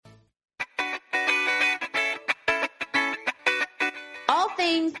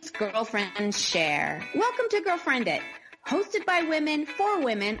things girlfriends share. Welcome to Girlfriend It, hosted by women for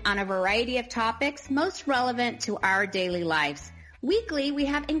women on a variety of topics most relevant to our daily lives. Weekly, we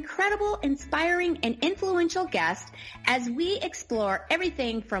have incredible, inspiring, and influential guests as we explore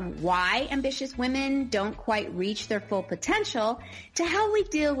everything from why ambitious women don't quite reach their full potential to how we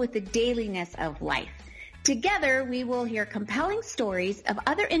deal with the dailiness of life. Together, we will hear compelling stories of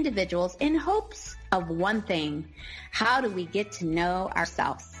other individuals in hopes of one thing: how do we get to know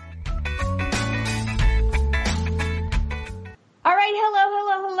ourselves? All right,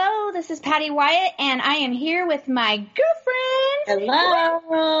 hello. This is Patty Wyatt, and I am here with my girlfriend.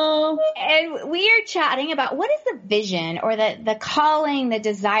 Hello. And we are chatting about what is the vision or the calling, the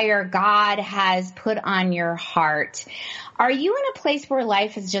desire God has put on your heart. Are you in a place where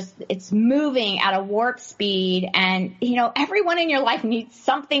life is it's moving at a warp speed and, everyone in your life needs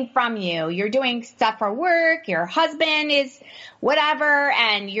something from you? You're doing stuff for work, your husband is whatever,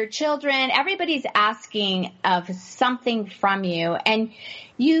 and your children, everybody's asking of something from you, and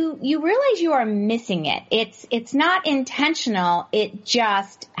you realize you are missing it. It's not intentional. It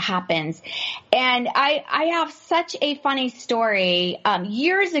just happens. And I have such a funny story.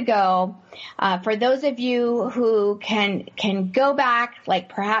 Years ago, for those of you who can go back, like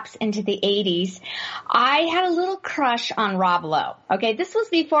perhaps into the 80s, I had a little crush on Rob Lowe. Okay, this was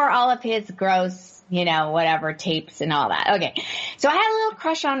before all of his gross, whatever tapes and all that. Okay, so I had a little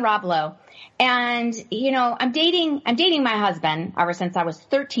crush on Rob Lowe. And, I'm dating my husband ever since I was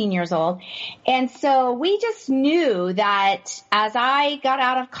 13 years old. And so we just knew that as I got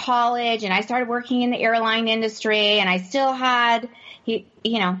out of college and I started working in the airline industry and I still had,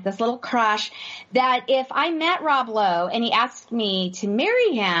 this little crush, that if I met Rob Lowe and he asked me to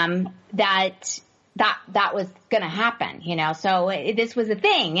marry him, that was going to happen, so this was a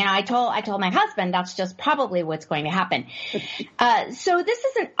thing. I told my husband that's just probably what's going to happen. So this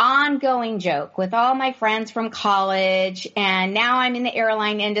is an ongoing joke with all my friends from college, and now I'm in the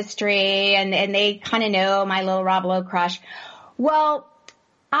airline industry, and they kind of know my little Rob Lowe crush. Well,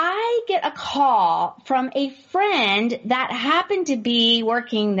 I get a call from a friend that happened to be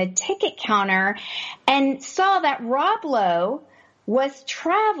working the ticket counter and saw that Rob Lowe was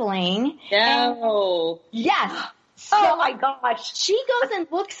traveling. No. Yes. So, oh my gosh. She goes and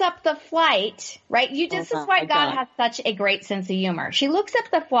looks up the flight, right? This is why God has such a great sense of humor. She looks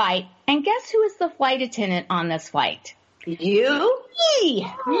up the flight, and guess who is the flight attendant on this flight? You? Me.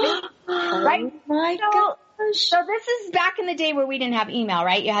 Right? Oh my gosh. So this is back in the day where we didn't have email,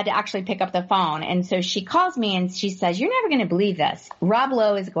 right? You had to actually pick up the phone. And so she calls me and she says, "You're never going to believe this. Rob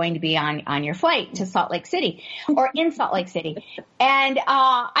Lowe is going to be on your flight to Salt Lake City, or in Salt Lake City." And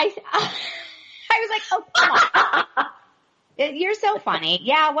I was like, "Oh, come on. You're so funny."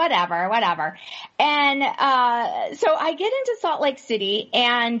 Yeah, whatever. And so I get into Salt Lake City,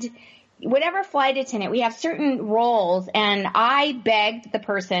 and whatever flight attendant, we have certain roles, and I begged the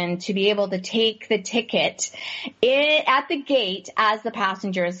person to be able to take the ticket at the gate as the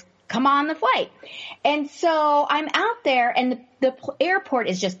passengers come on the flight. And so I'm out there, and the airport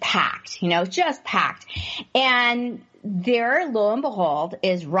is just packed, just packed. And there, lo and behold,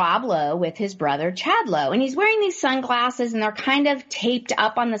 is Rob Lowe with his brother Chad Lowe. And he's wearing these sunglasses, and they're kind of taped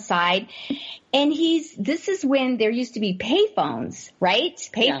up on the side. And this is when there used to be payphones, right?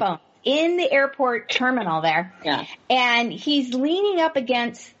 Payphones. Yeah. In the airport terminal there. Yeah. And he's leaning up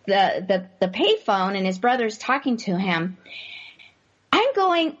against the payphone, and his brother's talking to him. I'm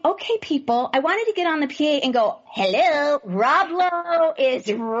going, "Okay, people, I wanted to get on the PA and go, 'Hello, Rob Lowe is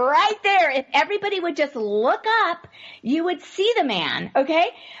right there.' If everybody would just look up, you would see the man,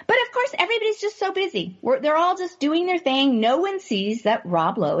 okay?" But of course, everybody's just so busy. They're all just doing their thing. No one sees that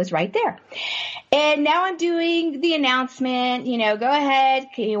Rob Lowe is right there. And now I'm doing the announcement, go ahead,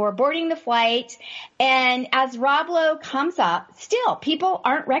 we're boarding the flight. And as Rob Lowe comes up, still, people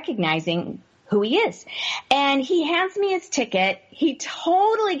aren't recognizing who he is. And he hands me his ticket. He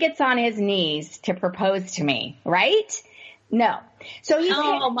totally gets on his knees to propose to me, right? No. So he's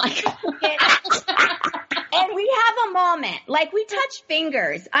oh my God. And we have a moment, like we touch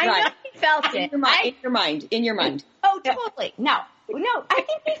fingers. I know he felt it. In your mind. Oh, totally. No, I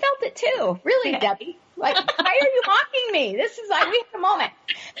think we felt it too. Really, Debbie. Like, why are you mocking me? This is like, we have a moment.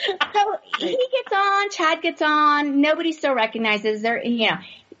 So he gets on, Chad gets on. Nobody still recognizes they're,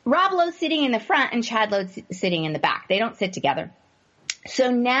 Rob Lowe's sitting in the front and Chad Lowe's sitting in the back. They don't sit together.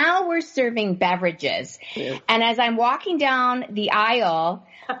 So now we're serving beverages. Yeah. And as I'm walking down the aisle,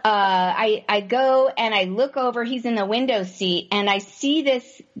 I go and I look over. He's in the window seat, and I see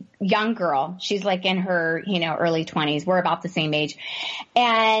this young girl. She's like in her, early 20s. We're about the same age.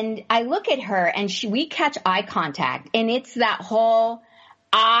 And I look at her, and we catch eye contact. And it's that whole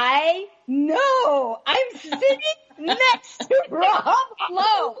I know. I'm sitting next to Rob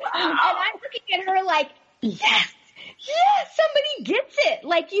Lowe. And I'm looking at her like, yes, somebody gets it.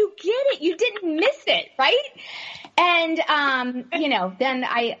 Like, you get it. You didn't miss it, right? And, then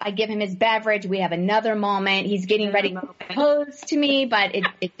I give him his beverage. We have another moment. He's getting ready to propose to me, but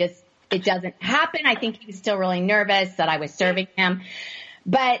it doesn't happen. I think he was still really nervous that I was serving him.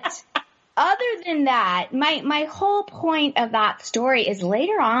 But other than that, my whole point of that story is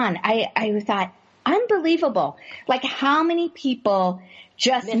later on, I thought, unbelievable. Like, how many people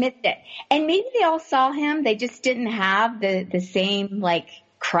just missed it. And maybe they all saw him. They just didn't have the same, like,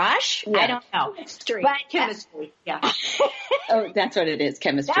 crush. Yeah. I don't know. Chemistry. Yeah. Oh, that's what it is.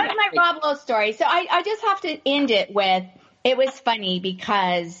 Chemistry. That was my Rob Lowe story. So I just have to end it with, it was funny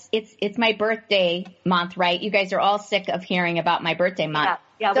because it's my birthday month, right? You guys are all sick of hearing about my birthday month.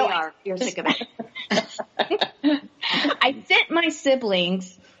 Yeah, so we are. You're sick of it. I sent my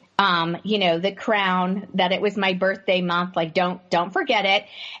siblings the crown that it was my birthday month. Like, don't forget it.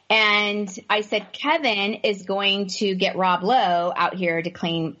 And I said, Kevin is going to get Rob Lowe out here to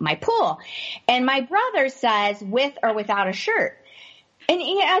clean my pool. And my brother says, with or without a shirt. And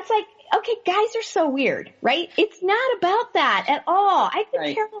it's like, okay, guys are so weird, right? It's not about that at all. I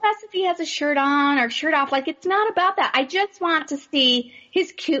could care less if he has a shirt on or shirt off. Like, it's not about that. I just want to see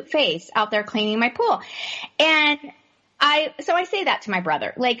his cute face out there cleaning my pool. And so I say that to my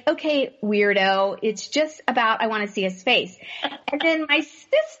brother, like, okay, weirdo, it's just about, I want to see his face. And then my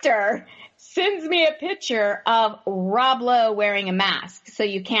sister sends me a picture of Rob Lowe wearing a mask, so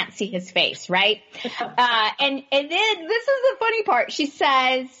you can't see his face, right? And then this is the funny part. She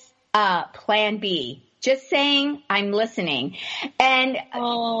says, plan B. Just saying, I'm listening. And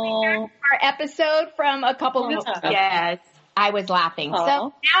our episode from a couple weeks ago. Yes. I was laughing.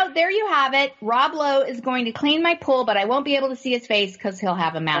 So now there you have it. Rob Lowe is going to clean my pool, but I won't be able to see his face because he'll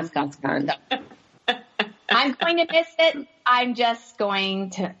have a mask on. So I'm going to miss it. I'm just going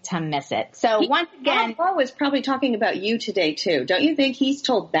to miss it. So once again, Rob Lowe was probably talking about you today too. Don't you think he's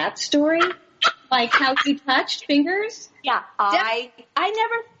told that story? Like how he touched fingers? Yeah. I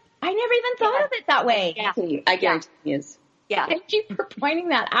never even thought of it that way. Yeah. I guarantee he is. Yeah. Thank you for pointing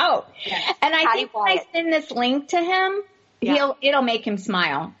that out. Yes. And I think when I send this link to him, it'll make him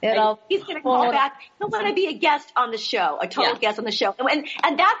smile. He's going to call back. He'll want to be a guest on the show, a total guest on the show. And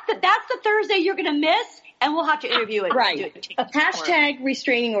that's the Thursday you're going to miss, and we'll have to interview it. Right. Hashtag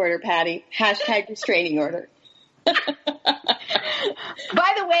restraining order, Patty. Hashtag restraining order. By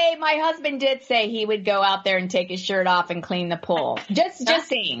the way, my husband did say he would go out there and take his shirt off and clean the pool. Just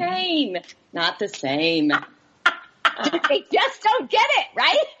saying. Not the same. They just don't get it,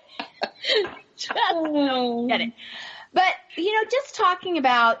 right? Just don't get it. But, just talking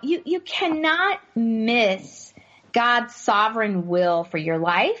about, you cannot miss God's sovereign will for your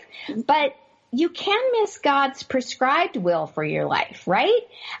life, but you can miss God's prescribed will for your life, right?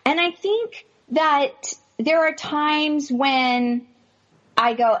 And I think that there are times when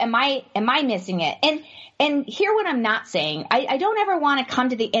I go, am I missing it? And hear what I'm not saying. I don't ever want to come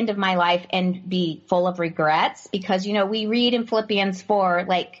to the end of my life and be full of regrets because, we read in Philippians 4,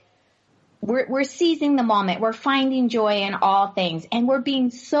 like, we're seizing the moment. We're finding joy in all things. And we're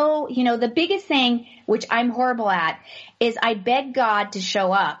being so, the biggest thing, which I'm horrible at, is I beg God to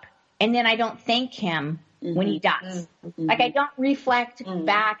show up and then I don't thank him when he does. Mm-hmm. Like, I don't reflect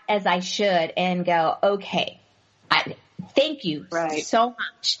back as I should and go, okay, thank you so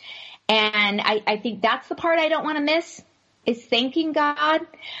much. And I think that's the part I don't want to miss is thanking God,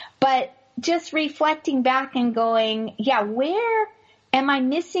 but just reflecting back and going, where am I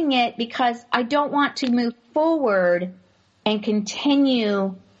missing it? Because I don't want to move forward and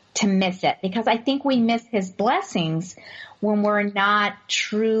continue to miss it because I think we miss his blessings when we're not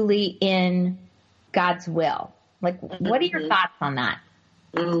truly in God's will. Like, what are your thoughts on that?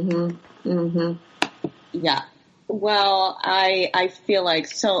 Yeah. Well, I feel like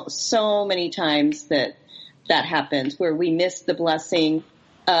so many times that happens where we miss the blessing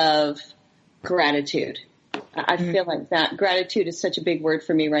of gratitude. I feel like that gratitude is such a big word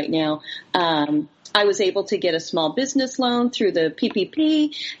for me right now. I was able to get a small business loan through the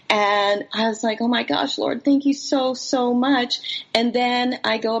PPP and I was like, oh my gosh, Lord, thank you so, so much. And then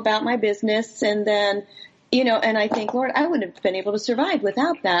I go about my business and then, and I think, Lord, I wouldn't have been able to survive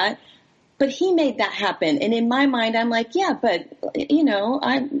without that. But he made that happen. And in my mind, I'm like, but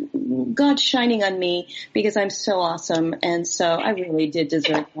God's shining on me because I'm so awesome. And so I really did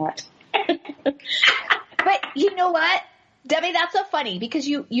deserve that. But you know what, Debbie, that's so funny because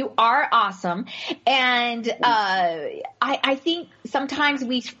you are awesome. And I think sometimes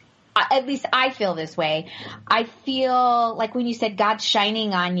at least I feel this way. I feel like when you said God's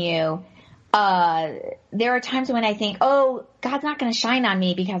shining on you, there are times when I think, oh, God's not going to shine on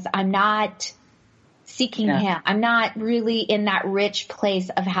me because I'm not seeking him. I'm not really in that rich place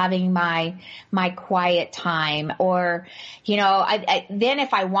of having my quiet time, or, then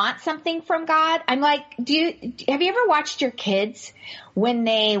if I want something from God, I'm like, have you ever watched your kids when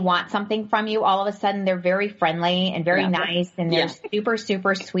they want something from you? All of a sudden they're very friendly and very nice, and they're super,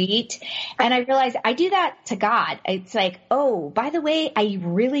 super sweet. And I realize I do that to God. It's like, oh, by the way, I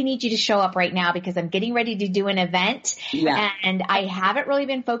really need you to show up right now because I'm getting ready to do an event and I haven't really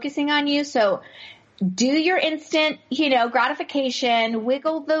been focusing on you. So do your instant, gratification,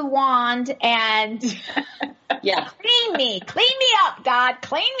 wiggle the wand, and clean me up, God,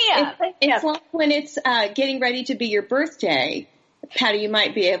 clean me up. It's like when it's getting ready to be your birthday, Patty, you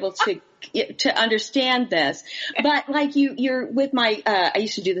might be able to understand this. But like you're with my, I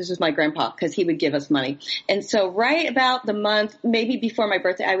used to do this with my grandpa because he would give us money. And so right about the month, maybe before my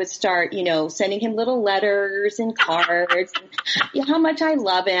birthday, I would start, sending him little letters and cards, and how much I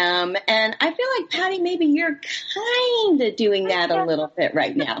love him. And I feel like, Patty, maybe you're kind of doing that a little bit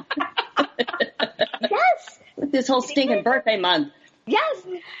right now. Yes. With this whole stinking birthday month. Yes.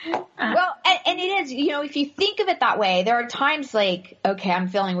 Well, and it is, if you think of it that way, there are times like, okay, I'm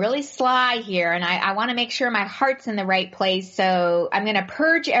feeling really sly here, and I want to make sure my heart's in the right place. So I'm going to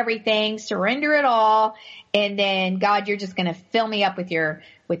purge everything, surrender it all. And then God, you're just going to fill me up with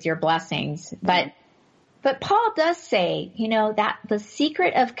your blessings. But Paul does say, that the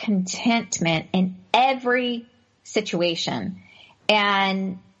secret of contentment in every situation.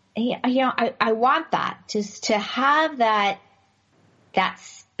 And, I want that, just to have that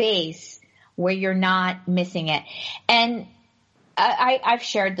space where you're not missing it. And I've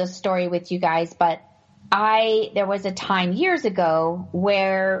shared this story with you guys, but there was a time years ago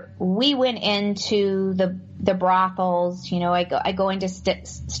where we went into the brothels. I go into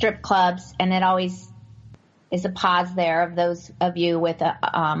strip clubs, and it always is a pause there of those of you with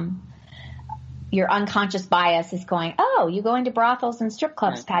your unconscious bias is going, oh, you go into brothels and strip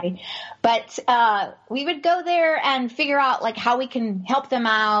clubs, Patty. But we would go there and figure out like how we can help them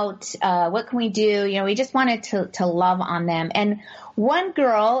out. What can we do? We just wanted to love on them. And one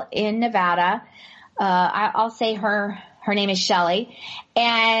girl in Nevada, I'll say her name is Shelly,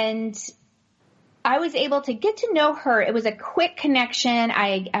 and I was able to get to know her. It was a quick connection.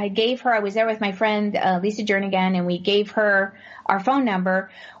 I was there with my friend, Lisa Jernigan, and we gave her our phone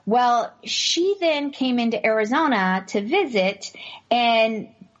number. Well, she then came into Arizona to visit and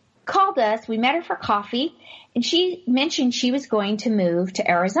called us. We met her for coffee, and she mentioned she was going to move to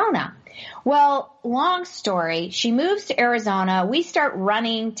Arizona. Well, long story, she moves to Arizona. We start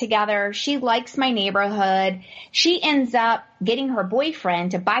running together. She likes my neighborhood. She ends up getting her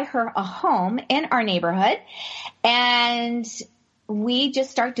boyfriend to buy her a home in our neighborhood. And we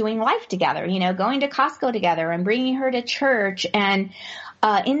just start doing life together, going to Costco together and bringing her to church. And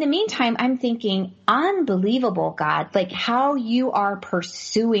in the meantime, I'm thinking, unbelievable, God, like how you are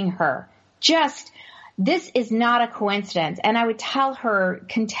pursuing her. This is not a coincidence. And I would tell her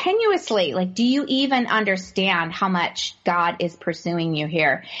continuously, like, do you even understand how much God is pursuing you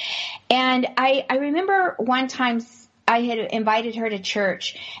here? And I remember one time I had invited her to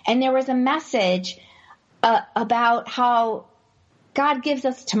church, and there was a message about how God gives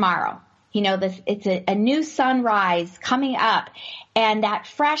us tomorrow. It's a new sunrise coming up, and that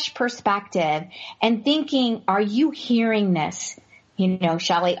fresh perspective, and thinking, are you hearing this?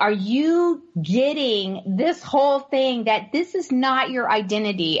 Shelly, are you getting this whole thing, that this is not your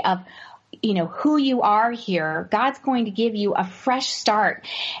identity of, who you are here? God's going to give you a fresh start.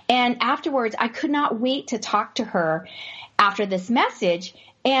 And afterwards, I could not wait to talk to her after this message.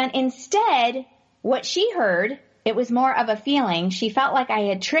 And instead, what she heard, it was more of a feeling. She felt like I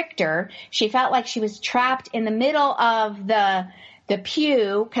had tricked her. She felt like she was trapped in the middle of the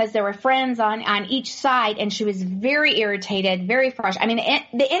pew because there were friends on each side, and she was very irritated, very frustrated. I mean,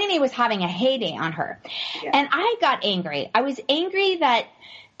 the enemy was having a heyday on her. Yeah. And I got angry. I was angry that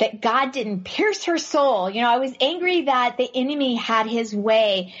God didn't pierce her soul. I was angry that the enemy had his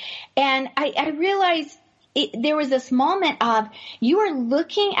way. And I realized there was this moment of, you are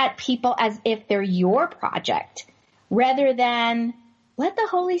looking at people as if they're your project, rather than let the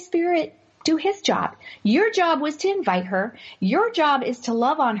Holy Spirit do his job. Your job was to invite her. Your job is to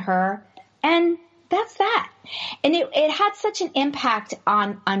love on her. And that's that. And it had such an impact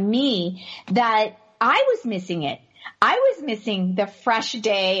on me that I was missing it. I was missing the fresh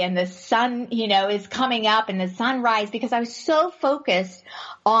day and the sun, is coming up and the sunrise because I was so focused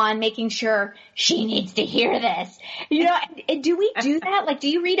on making sure she needs to hear this. And do we do that? Like, do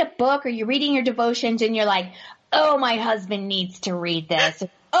you read a book or you're reading your devotions and you're like, oh, my husband needs to read this.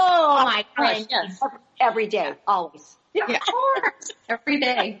 Oh, my friend. Yes. Every day, always. Yeah, of course. Every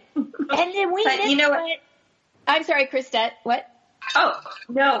day. And then we but you know what? I'm sorry, Christette. What? Oh,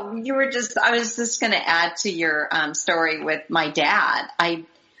 no, I was just going to add to your story with my dad. I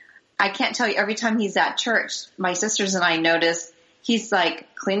can't tell you, every time he's at church, my sisters and I notice he's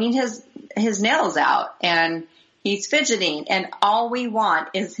like cleaning his nails out and he's fidgeting, and all we want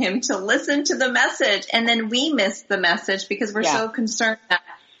is him to listen to the message, and then we miss the message because we're so concerned that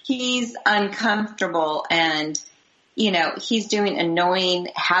he's uncomfortable and, he's doing annoying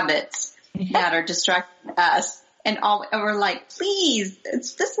habits that are distracting us. And we're like, please,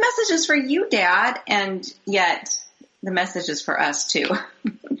 this message is for you, Dad. And yet the message is for us too.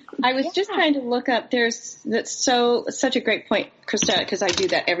 I was just trying to look up. That's such a great point, Krista, because I do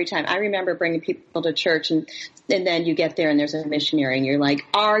that every time. I remember bringing people to church and then you get there and there's a missionary and you're like,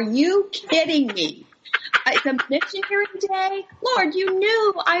 are you kidding me? It's a missionary day? Lord, you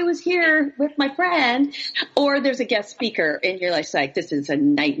knew I was here with my friend. Or there's a guest speaker and you're like, this is a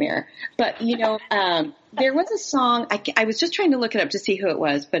nightmare. But, there was a song, I was just trying to look it up to see who it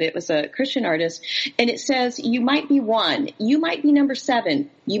was, but it was a Christian artist, and it says, you might be 1, you might be number 7,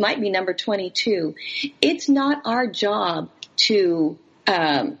 you might be number 22. It's not our job to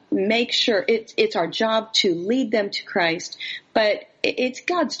make sure, it's our job to lead them to Christ, but it's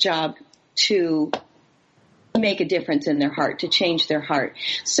God's job to make a difference in their heart, to change their heart.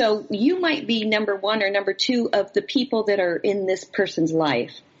 So you might be number 1 or number 2 of the people that are in this person's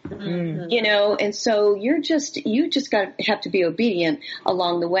life. Mm-hmm. And so you just have to be obedient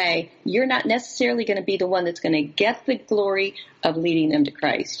along the way. You're not necessarily going to be the one that's going to get the glory of leading them to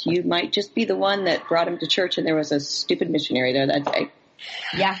Christ. You might just be the one that brought them to church and there was a stupid missionary there that day.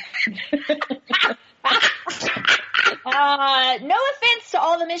 Yeah. No offense to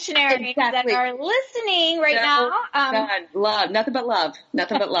all the missionaries that are listening right now. God, love, nothing but love.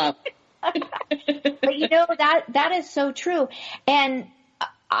 But that is so true. And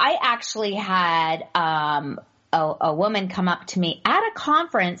I actually had a woman come up to me at a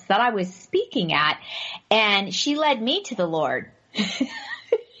conference that I was speaking at, and she led me to the Lord.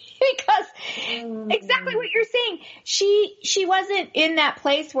 Because exactly what you're saying, she wasn't in that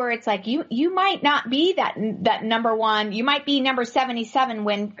place where it's like you might not be that number 1, you might be number 77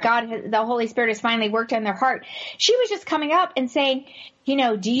 when the Holy Spirit has finally worked on their heart. She was just coming up and saying,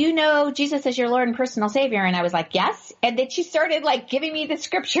 do you know Jesus as your Lord and personal Savior? And I was like, yes. And then she started like giving me the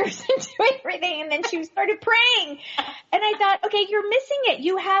scriptures and doing everything. And then she started praying. And I thought, okay, you're missing it.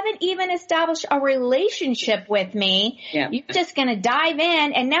 You haven't even established a relationship with me. Yeah. You're just going to dive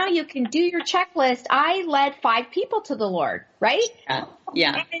in. And now you can do your checklist. I led 5 people to the Lord, right?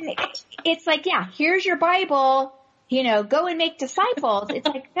 Yeah. And it's like, here's your Bible, go and make disciples. It's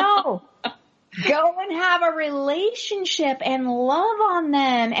like, no. Go and have a relationship and love on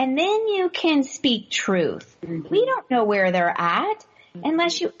them, and then you can speak truth. Mm-hmm. We don't know where they're at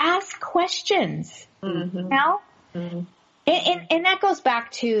unless you ask questions. Mm-hmm. Mm-hmm. And that goes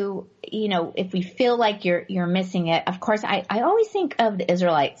back to, if we feel like you're missing it. Of course, I always think of the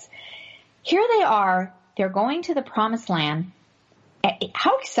Israelites. Here they are. They're going to the promised land.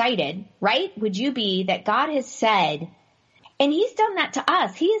 How excited, right, would you be that God has said, and he's done that to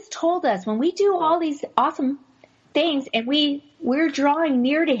us. He has told us when we do all these awesome things and we're drawing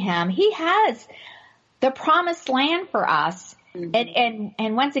near to him, he has the promised land for us. Mm-hmm.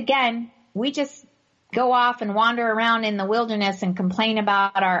 And once again, we just go off and wander around in the wilderness and complain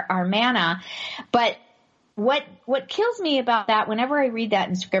about our manna. But what kills me about that, whenever I read that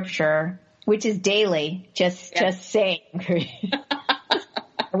in scripture, which is daily, just saying,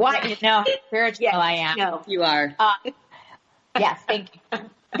 what, spiritual I am. No, you are. Yes, thank you.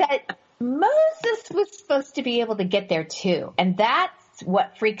 That Moses was supposed to be able to get there too. And that's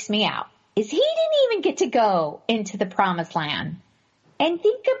what freaks me out, is he didn't even get to go into the promised land. And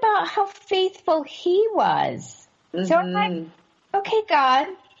think about how faithful he was. Mm-hmm. So I'm like, okay, God,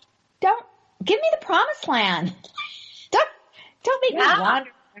 don't give me the promised land. Don't make me wander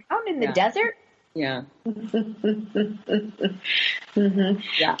around in the desert. Yeah. Mm-hmm.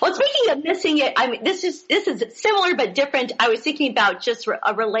 Yeah. Well, speaking of missing it, I mean, this is similar but different. I was thinking about just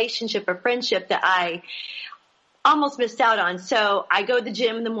a relationship, a friendship that I almost missed out on. So I go to the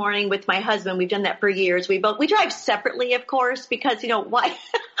gym in the morning with my husband. We've done that for years. We drive separately, of course, because why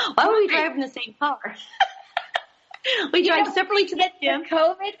would we drive in the same car? We drive separately to the gym.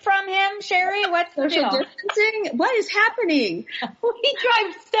 COVID from him, Sherry? What's the Social deal? distancing? What is happening? We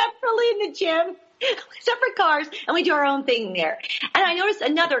drive separately in the gym, separate cars, and we do our own thing there. And I noticed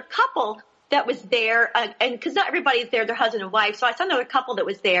another couple that was there, and because not everybody's there, they're husband and wife. So I saw another couple that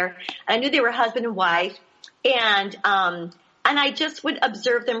was there, and I knew they were husband and wife, and I just would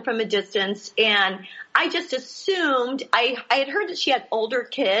observe them from a distance, and I just assumed, I had heard that she had older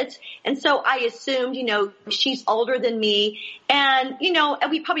kids, and so I assumed, she's older than me, and,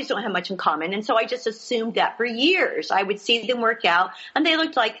 and we probably don't have much in common, and so I just assumed that for years. I would see them work out, and they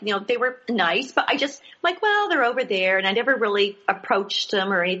looked like, they were nice, but I just, well, they're over there, and I never really approached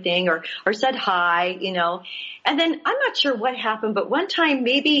them or anything, or said hi, and then I'm not sure what happened, but one time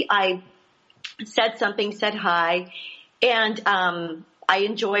maybe I said hi, and I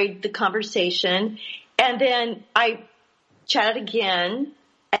enjoyed the conversation. And then I chatted again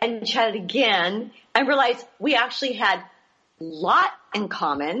and realized we actually had a lot in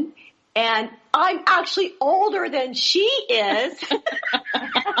common. And I'm actually older than she is.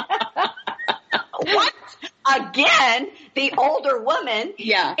 What? Again, the older woman.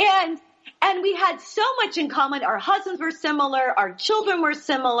 Yeah. And we had so much in common. Our husbands were similar. Our children were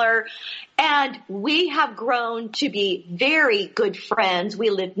similar. And we have grown to be very good friends. We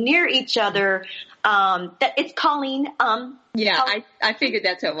live near each other. That it's Colleen. I figured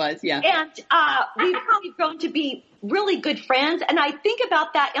that's what it was. Yeah. And we've grown to be really good friends. And I think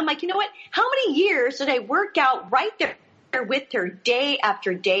about that. I'm like, you know what? How many years did I work out right there with her day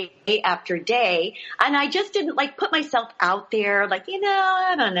after day after day? And I just didn't put myself out there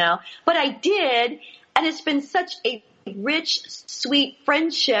I don't know. But I did. And it's been such a rich, sweet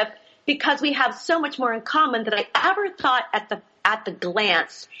friendship because we have so much more in common than I ever thought at the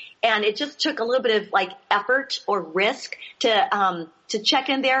glance. And it just took a little bit of effort or risk to check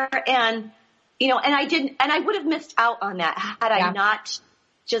in there. And, and I would have missed out on that had I not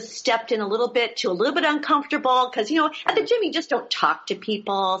just stepped in a little bit uncomfortable because, at the gym you just don't talk to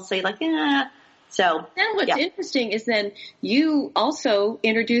people. So you're So. And what's interesting is then you also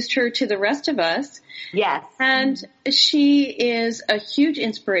introduced her to the rest of us. Yes. And she is a huge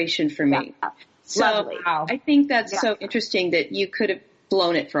inspiration for me. Yeah. So Lovely. I think that's so interesting that you could have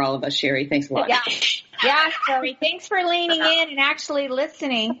blown it for all of us, Sherry. Thanks a lot. Yeah, Sherry. Thanks for leaning in and actually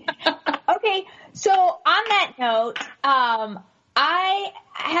listening. Okay, so on that note,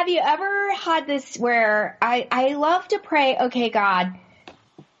 have you ever had this where I love to pray, okay, God,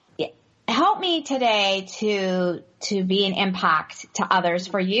 help me today to be an impact to others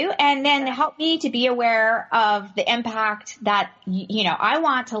for you, and then help me to be aware of the impact that, I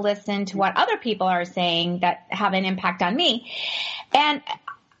want to listen to what other people are saying that have an impact on me. And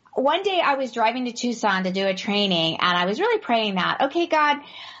one day I was driving to Tucson to do a training, and I was really praying that, okay, God,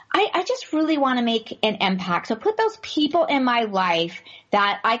 I just really want to make an impact. So put those people in my life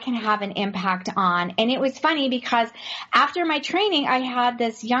that I can have an impact on. And it was funny because after my training, I had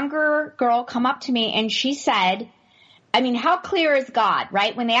this younger girl come up to me and she said, how clear is God,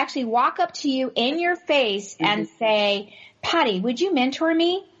 right? When they actually walk up to you in your face and say, Patty, would you mentor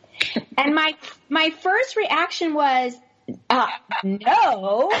me? And my first reaction was,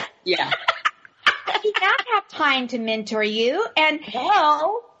 no. Yeah. I do not have time to mentor you. And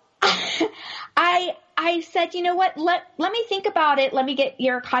no. I said, you know what, let me think about it. Let me get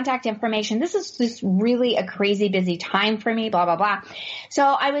your contact information. This is just really a crazy busy time for me, blah, blah, blah. So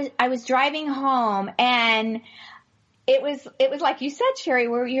I was driving home, and it was like you said, Sherry,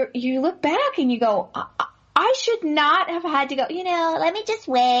 where you look back and you go, I should not have had to go, let me just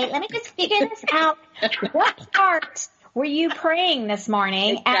wait. Let me just figure this out. What part were you praying this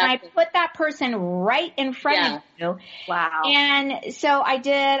morning? Exactly. And I put that person right in front of you. Wow. And so I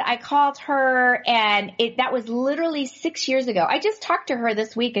did. I called her, and that was literally 6 years ago. I just talked to her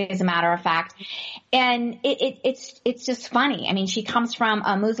this week, as a matter of fact. And it's just funny. She comes from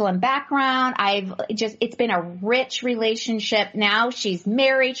a Muslim background. It's been a rich relationship. Now she's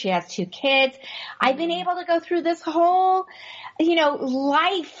married. She has 2 kids. I've been able to go through this whole,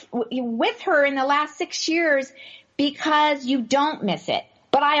 life with her in the last 6 years, because you don't miss it.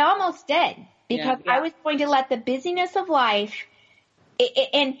 But I almost did, because I was going to let the busyness of life.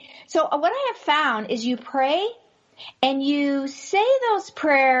 And so what I have found is you pray and you say those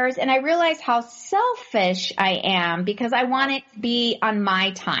prayers, and I realize how selfish I am because I want it to be on my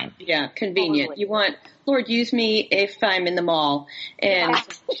time. Yeah, convenient. Totally. You want, Lord, use me if I'm in the mall and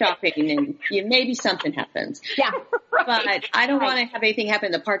shopping and maybe something happens. Yeah. Right. But I don't want to have anything happen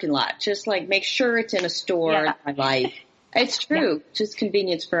in the parking lot. Just make sure it's in a store that I like. It's true. Yeah. Just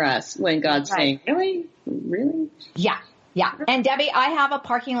convenience for us when God's saying, really? Yeah. Yeah. And Debbie, I have a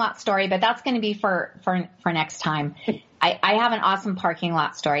parking lot story, but that's going to be for next time. I have an awesome parking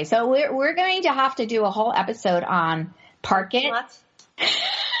lot story. So we're going to have to do a whole episode on parking.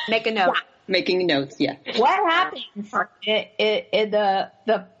 Make a note. Yeah. Making notes, yeah. What happens in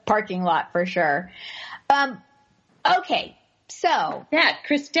the parking lot for sure. Okay. So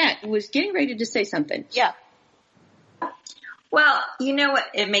Christette was getting ready to say something. Yeah. Well, you know what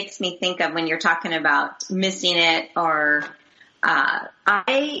it makes me think of when you're talking about missing it, or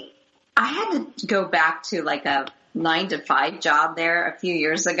I had to go back to like a 9-to-5 job there a few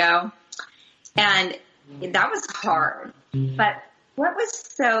years ago, and that was hard. But what was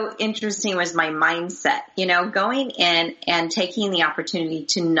so interesting was my mindset, going in and taking the opportunity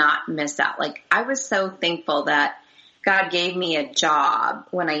to not miss out. Like, I was so thankful that God gave me a job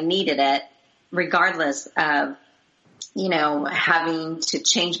when I needed it, regardless of having to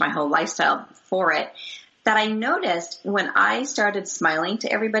change my whole lifestyle for it, that I noticed when I started smiling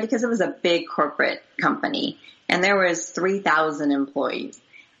to everybody, because it was a big corporate company and there was 3,000 employees,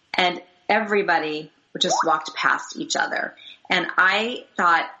 and everybody just walked past each other. And I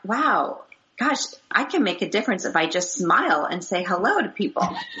thought, wow, gosh, I can make a difference if I just smile and say hello to people.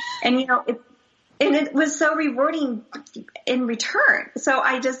 And, it was so rewarding in return. So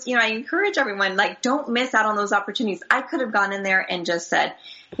I just, I encourage everyone, like, don't miss out on those opportunities. I could have gone in there and just said,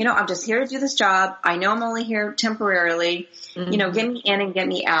 I'm just here to do this job. I know I'm only here temporarily, get me in and get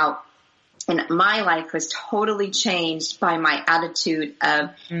me out. And my life was totally changed by my attitude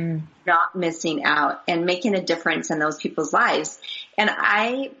of not missing out and making a difference in those people's lives. And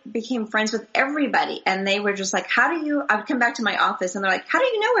I became friends with everybody. And they were just like, I would come back to my office and they're like, how do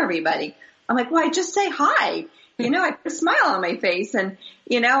you know everybody? I'm like, well, I just say hi. I put a smile on my face and,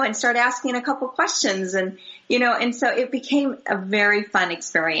 and start asking a couple questions. And, and so it became a very fun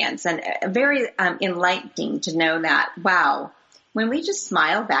experience and very enlightening to know that, wow, when we just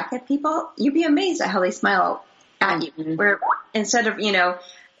smile back at people, you'd be amazed at how they smile at you. Where instead of,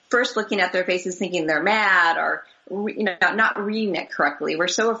 first looking at their faces thinking they're mad or, not reading it correctly. We're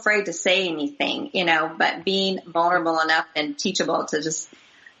so afraid to say anything, but being vulnerable enough and teachable to just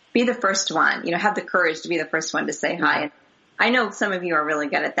be the first one, have the courage to be the first one to say hi. And I know some of you are really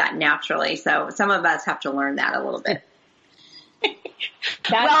good at that naturally. So some of us have to learn that a little bit.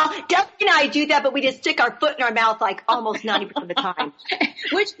 Well, Debbie and I do that, but we just stick our foot in our mouth like almost 90% of the time.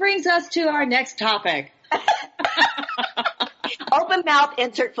 Which brings us to our next topic. Open mouth,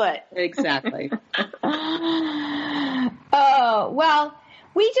 insert foot. Exactly. Oh, well,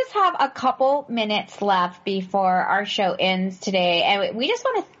 we just have a couple minutes left before our show ends today, and we just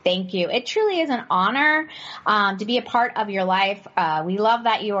want to thank you. It truly is an honor to be a part of your life. We love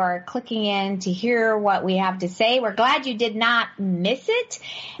that you are clicking in to hear what we have to say. We're glad you did not miss it.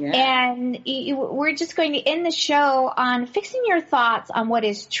 Yeah. And we're just going to end the show on fixing your thoughts on what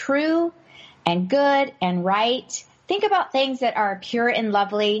is true and good and right. Think about things that are pure and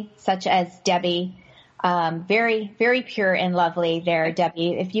lovely, such as Debbie. Very, very pure and lovely there,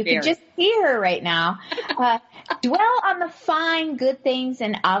 Debbie. If you could just see her right now. Dwell on the fine, good things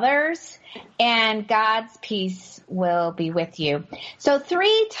in others, and God's peace will be with you. So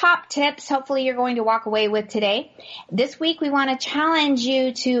 3 top tips hopefully you're going to walk away with today. This week we want to challenge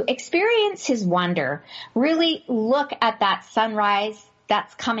you to experience His wonder. Really look at that sunrise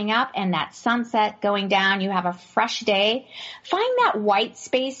that's coming up and that sunset going down. You have a fresh day. Find that white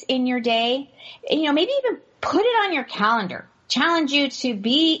space in your day. Maybe even put it on your calendar. Challenge you to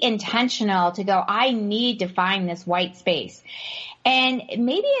be intentional, to go, I need to find this white space. And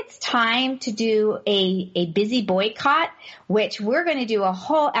maybe it's time to do a busy boycott, which we're going to do a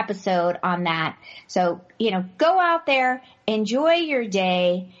whole episode on that. So, go out there, enjoy your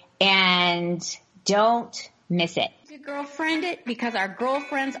day, and don't miss it. Girlfriend It, because our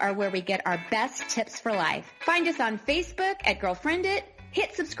girlfriends are where we get our best tips for life. Find us on Facebook at Girlfriend It.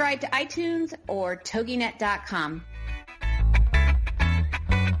 Hit subscribe to iTunes or TogiNet.com.